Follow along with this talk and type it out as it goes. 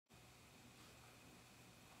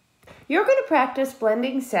You're going to practice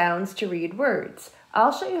blending sounds to read words.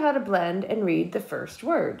 I'll show you how to blend and read the first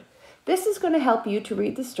word. This is going to help you to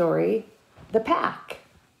read the story, The Pack.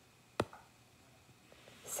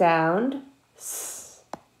 Sound S.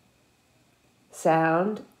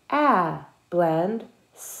 Sound A. Blend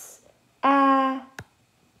S, A.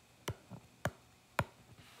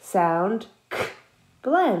 Sound K.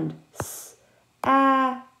 Blend S,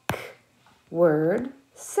 A, K. Word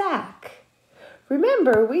sack.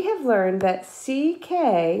 Remember, we have learned that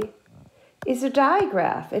CK is a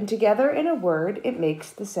digraph, and together in a word, it makes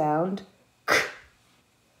the sound K.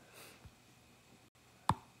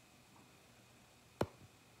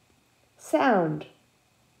 Sound.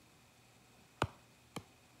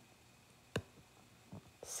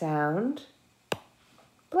 Sound.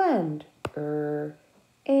 Blend.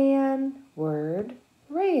 An. Word.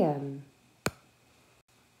 Ran.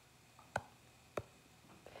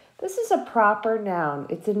 This is a proper noun.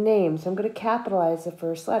 It's a name, so I'm going to capitalize the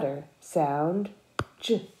first letter. Sound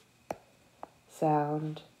J.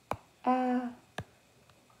 Sound A.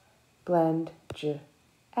 Blend J.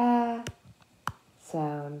 A.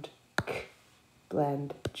 Sound K.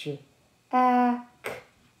 Blend J. A. K.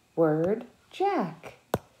 Word Jack.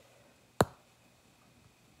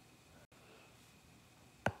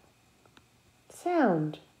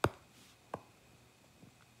 Sound.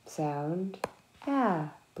 Sound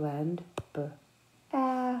A. Blend B.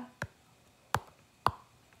 A.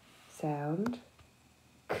 Sound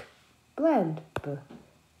K. Blend B.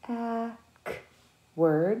 A. K.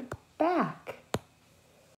 Word back.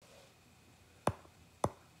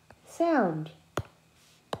 Sound.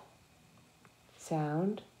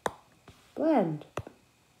 Sound. Blend.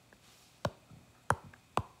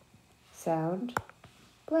 Sound.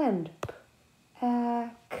 Blend.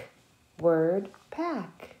 Pack. Word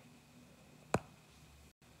pack.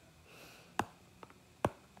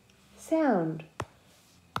 Sound.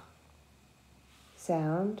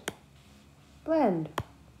 Sound. Blend.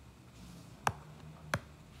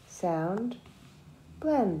 Sound.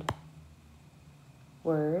 Blend.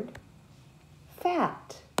 Word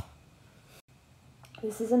fat.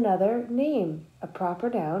 This is another name. A proper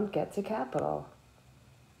noun gets a capital.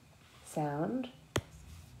 Sound.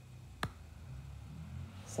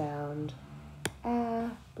 Sound. A.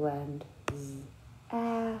 Blend. Z.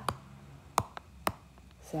 A.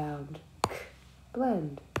 Sound K.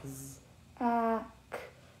 Blend Z. A. K.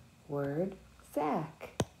 Word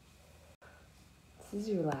sack. This is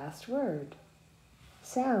your last word.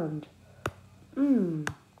 Sound.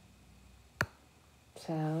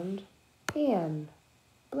 Sound an.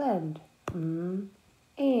 Blend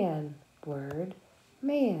an. Word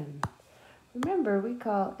man. Remember, we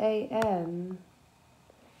call an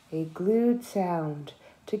a glued sound.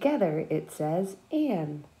 Together it says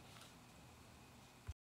an.